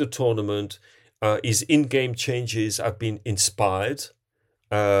 During the tournament, his in-game changes have been inspired.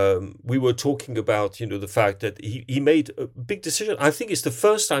 We were talking about, the fact that he made a big decision. I think it's the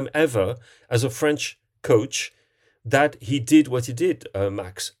first time ever as a French coach that he did what he did,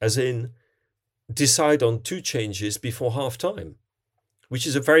 Max, as in decide on 2 changes before half-time, which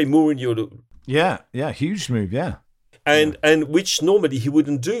is a very Mourinho. Yeah, huge move, yeah. And which normally he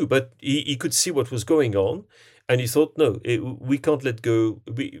wouldn't do, but he could see what was going on, and he thought, no, we can't let go.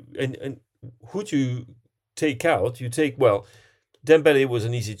 And who do you take out? Dembele was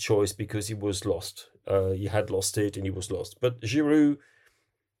an easy choice because he was lost. He had lost it and he was lost. But Giroud,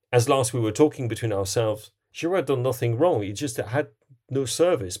 as last we were talking between ourselves, Giroud had done nothing wrong. He just had no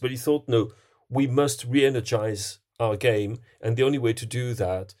service. But he thought, no, we must re-energize our game. And the only way to do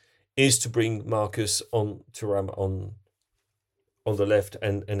that is to bring Marcus on Thuram on the left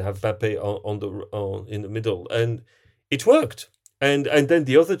and have Mbappe in the middle. And it worked. And then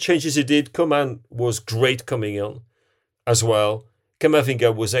the other changes he did, Coman was great coming on as well.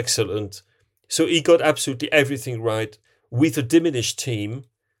 Camavinga was excellent. So he got absolutely everything right with a diminished team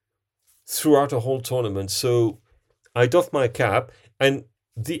throughout a whole tournament. So I doff my cap. And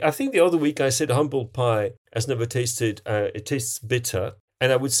I think the other week I said humble pie has never tasted, it tastes bitter.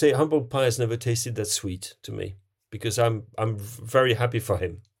 And I would say humble pie has never tasted that sweet to me because I'm very happy for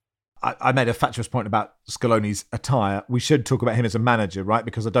him. I made a fatuous point about Scaloni's attire. We should talk about him as a manager, right?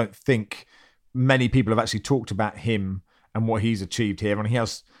 Because I don't think many people have actually talked about him and what he's achieved here. And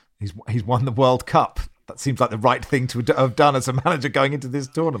he's won the World Cup. That seems like the right thing to have done as a manager going into this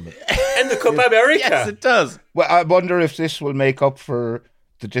tournament. And the Copa America. Yes, it does. Well, I wonder if this will make up for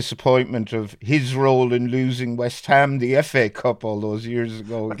the disappointment of his role in losing West Ham the FA Cup all those years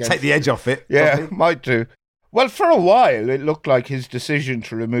ago. Take the edge off it. Yeah, probably. Might do. Well, for a while, it looked like his decision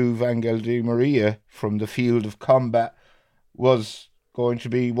to remove Angel Di Maria from the field of combat was going to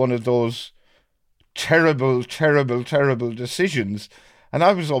be one of those terrible, terrible, terrible decisions. And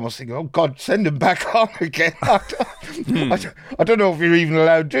I was almost thinking, oh, God, send him back on again. I don't know if you're even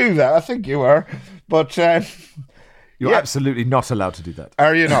allowed to do that. I think you are. But you're absolutely not allowed to do that.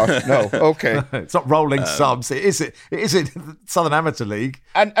 Are you not? No. Okay. It's not rolling subs. It is in Southern Amateur League.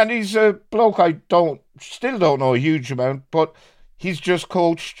 And he's a bloke I still don't know a huge amount, but he's just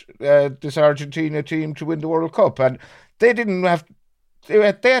coached this Argentina team to win the World Cup. And they didn't have...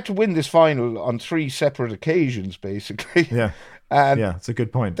 They had to win this final on 3 separate occasions, basically. Yeah. And yeah, it's a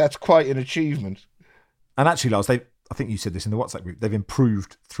good point. That's quite an achievement. And actually, Lars, I think you said this in the WhatsApp group, they've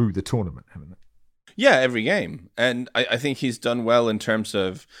improved through the tournament, haven't they? Yeah, every game. And I think he's done well in terms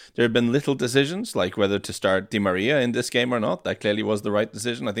of there have been little decisions like whether to start Di Maria in this game or not. That clearly was the right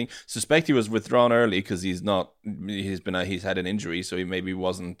decision. I suspect he was withdrawn early because he's had an injury, so he maybe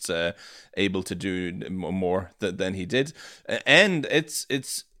wasn't able to do more than he did. And it's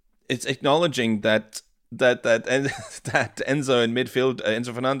acknowledging that Enzo in midfield,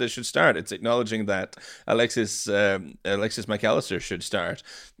 Enzo Fernandez should start. It's acknowledging that Alexis McAllister should start.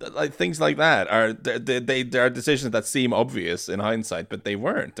 Like things like that are there are decisions that seem obvious in hindsight, but they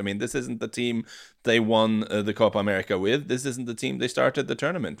weren't. I mean, this isn't the team they won the Copa America with. This isn't the team they started the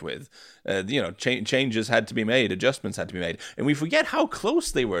tournament with. Changes had to be made, adjustments had to be made, and we forget how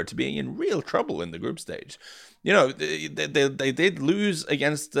close they were to being in real trouble in the group stage. They did lose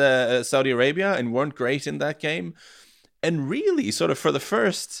against Saudi Arabia and weren't great in that game. And really, sort of for the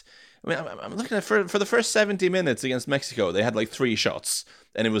first... I'm looking at for the first 70 minutes against Mexico, they had like 3 shots.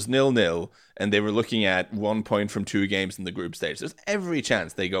 And it was 0-0. And they were looking at 1 point from 2 games in the group stage. There's every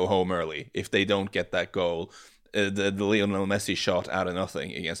chance they go home early if they don't get that goal. The Lionel Messi shot out of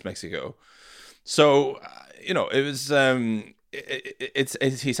nothing against Mexico. So, it was...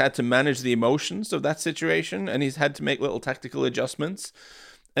 he's had to manage the emotions of that situation, and he's had to make little tactical adjustments,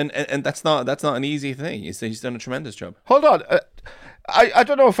 and that's not an easy thing. He's done a tremendous job. Hold on, I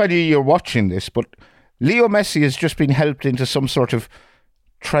don't know if any of you are watching this, but Leo Messi has just been helped into some sort of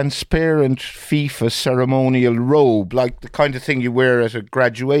transparent FIFA ceremonial robe, like the kind of thing you wear at a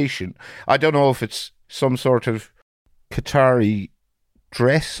graduation. I don't know if it's some sort of Qatari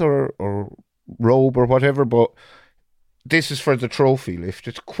dress or robe or whatever, but this is for the trophy lift.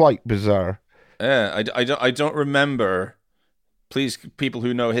 It's quite bizarre. Yeah, I don't remember. Please, people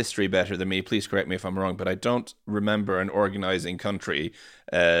who know history better than me, please correct me if I'm wrong, but I don't remember an organising country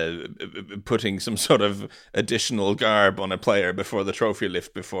putting some sort of additional garb on a player before the trophy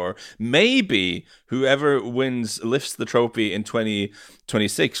lift before. Maybe whoever lifts the trophy in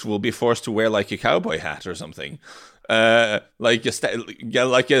 2026 will be forced to wear like a cowboy hat or something. Like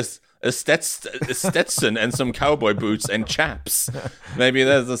a Stetson and some cowboy boots and chaps. Maybe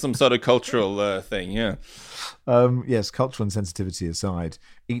there's some sort of cultural thing, yeah. Yes, cultural insensitivity aside,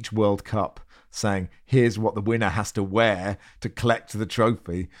 each World Cup saying, here's what the winner has to wear to collect the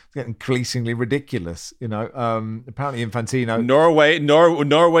trophy. It's getting increasingly ridiculous, you know. Apparently Infantino...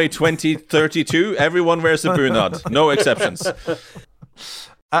 Norway 2032, everyone wears a bunad, no exceptions.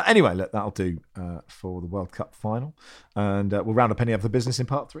 Anyway, look, that'll do for the World Cup final. And we'll round up any other business in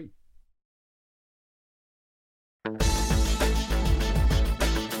part 3.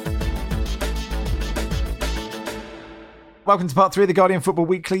 Welcome to part 3 of the Guardian Football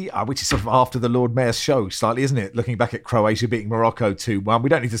Weekly, which is sort of after the Lord Mayor's show, slightly, isn't it? Looking back at Croatia beating Morocco 2-1. We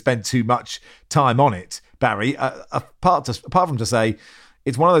don't need to spend too much time on it, Barry. Apart from to say,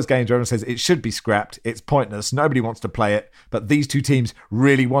 it's one of those games where everyone says it should be scrapped, it's pointless, nobody wants to play it, but these two teams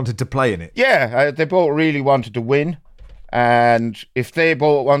really wanted to play in it. Yeah, they both really wanted to win. And if they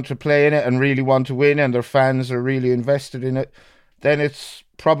both want to play in it and really want to win and their fans are really invested in it, then it's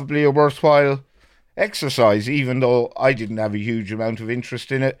probably a worthwhile exercise, even though I didn't have a huge amount of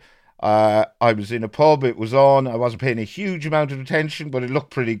interest in it. I was in a pub, it was on, I wasn't paying a huge amount of attention, but it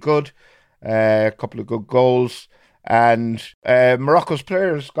looked pretty good. A couple of good goals. And Morocco's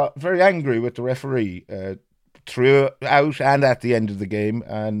players got very angry with the referee throughout and at the end of the game.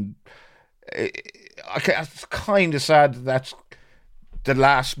 And it's kind of sad that's the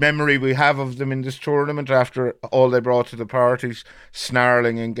last memory we have of them in this tournament after all they brought to the parties,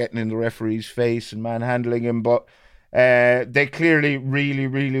 snarling and getting in the referee's face and manhandling him. But they clearly really,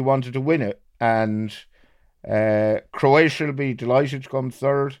 really wanted to win it. And Croatia will be delighted to come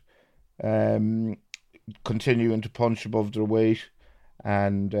third, continuing to punch above their weight.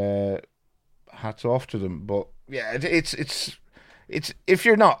 And hats off to them. But yeah, it's if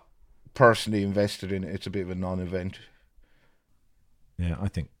you're not personally invested in it, it's a bit of a non-event. Yeah, I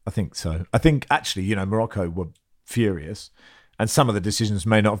think so. I think actually, you know, Morocco were furious, and some of the decisions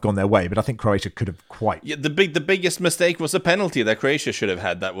may not have gone their way, but I think Croatia could have quite. Yeah, the biggest mistake was a penalty that Croatia should have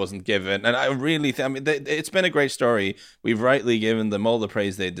had that wasn't given, and I really it's been a great story. We've rightly given them all the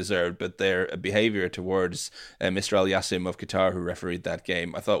praise they deserved, but their behaviour towards Mr. Al Yassim of Qatar, who refereed that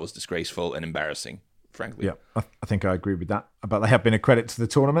game, I thought was disgraceful and embarrassing. Frankly. Yeah, I think I agree with that. But they have been a credit to the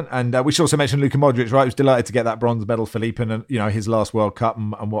tournament. And we should also mention Luka Modric, right? He was delighted to get that bronze medal for Lipen and, you know, his last World Cup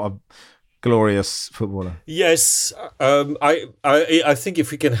and what a glorious footballer. Yes. I think if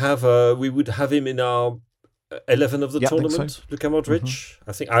we can have, we would have him in our 11 of the tournament, so. Luka Modric. Mm-hmm.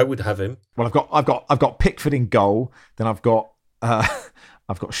 I think I would have him. Well, I've got Pickford in goal. Then I've got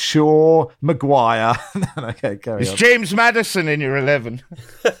Shaw, Maguire. Okay, carry on. Is James Maddison in your 11?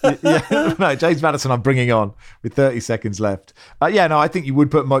 Yeah, no, James Maddison I'm bringing on with 30 seconds left. I think you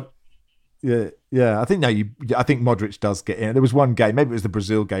would put I think Modric does get in. There was one game, maybe it was the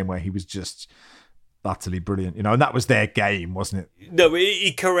Brazil game, where he was just utterly brilliant, you know, and that was their game, wasn't it? No,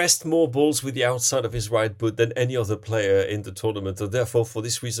 he caressed more balls with the outside of his right boot than any other player in the tournament, and therefore, for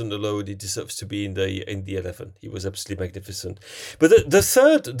this reason alone, he deserves to be in the 11. He was absolutely magnificent. But the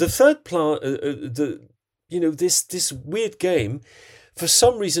third plan, this weird game, for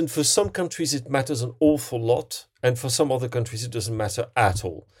some reason, for some countries it matters an awful lot, and for some other countries it doesn't matter at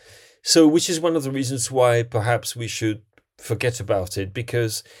all. So, which is one of the reasons why perhaps we should forget about it,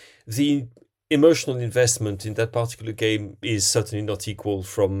 because the emotional investment in that particular game is certainly not equal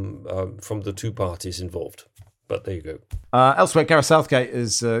from the two parties involved. But there you go. Elsewhere, Gareth Southgate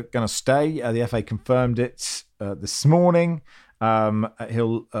is going to stay. The FA confirmed it this morning.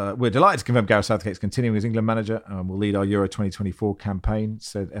 We're delighted to confirm Gareth Southgate is continuing as England manager and will lead our Euro 2024 campaign,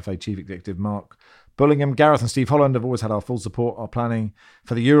 said FA Chief Executive Mark Bullingham. Gareth and Steve Holland have always had our full support. Our planning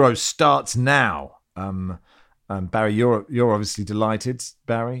for the Euros starts now. Barry, you're obviously delighted,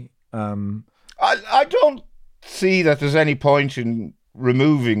 Barry. I don't see that there's any point in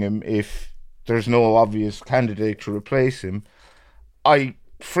removing him if there's no obvious candidate to replace him. I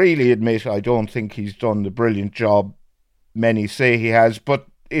freely admit I don't think he's done the brilliant job many say he has, but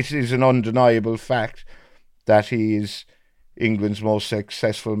it is an undeniable fact that he is England's most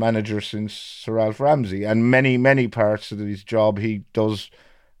successful manager since Sir Ralph Ramsey, and many, many parts of his job he does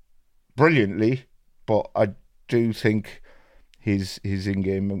brilliantly, but I do think his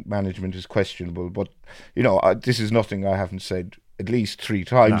in-game management is questionable. But, this is nothing I haven't said at least 3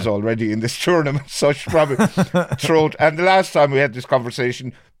 times already in this tournament. So I should probably throw it. And the last time we had this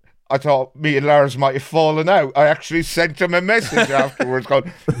conversation, I thought me and Lars might have fallen out. I actually sent him a message afterwards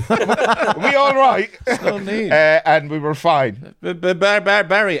going, "Are we all right?" No need. And we were fine. But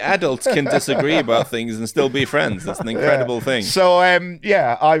Barry, adults can disagree about things and still be friends. That's an incredible thing. So, I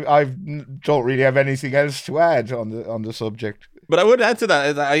don't really have anything else to add on the subject. But I would add to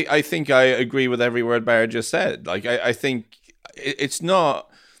that. I think I agree with every word Barry just said. Like, I think it's not.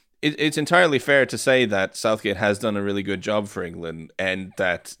 It's entirely fair to say that Southgate has done a really good job for England, and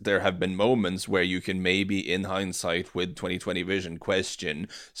that there have been moments where you can maybe, in hindsight, with 2020 vision, question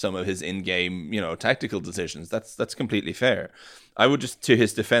some of his in-game, tactical decisions. That's completely fair. I would just, to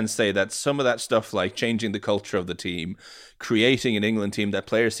his defense, say that some of that stuff, like changing the culture of the team, creating an England team that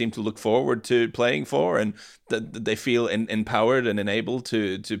players seem to look forward to playing for, and that they feel empowered and enabled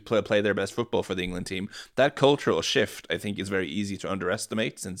to play their best football for the England team. That cultural shift, I think, is very easy to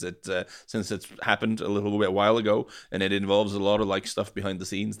underestimate since it's happened a little bit while ago, and it involves a lot of stuff behind the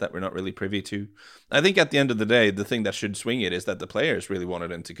scenes that we're not really privy to. I think at the end of the day, the thing that should swing it is that the players really wanted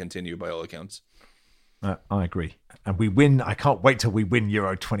him to continue by all accounts. I agree. And we win. I can't wait till we win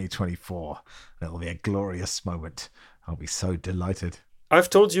Euro 2024. It'll be a glorious moment. I'll be so delighted. I've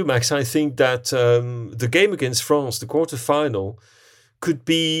told you, Max, I think that the game against France, the quarterfinal, could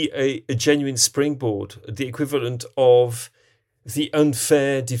be a genuine springboard, the equivalent of the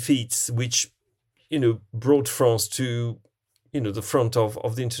unfair defeats which, brought France to, the front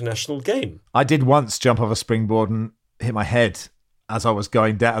of the international game. I did once jump off a springboard and hit my head as I was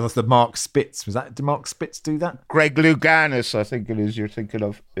going down. That was the Mark Spitz. Did Mark Spitz do that? Greg Louganis, I think it is you're thinking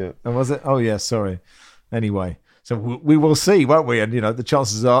of. Yeah. And was it? Oh, yeah, sorry. Anyway, so we will see, won't we? And, the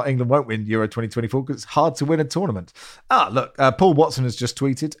chances are England won't win Euro 2024 because it's hard to win a tournament. Look, Paul Watson has just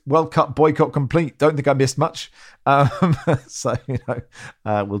tweeted, World Cup boycott complete. Don't think I missed much. So,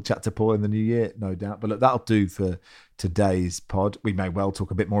 we'll chat to Paul in the new year, no doubt. But look, that'll do for today's pod. We may well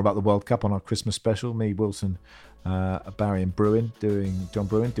talk a bit more about the World Cup on our Christmas special. Me, Wilson, Barry and John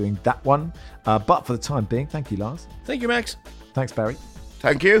Bruin doing that one. But for the time being, thank you, Lars. Thank you, Max. Thanks, Barry.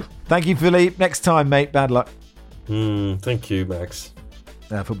 Thank you. Thank you, Philippe. Next time, mate. Bad luck. Thank you, Max.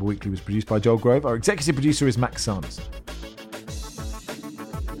 Football Weekly was produced by Joel Grove. Our executive producer is Max Sarnes.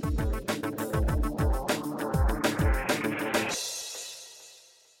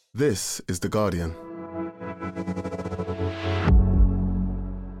 This is The Guardian.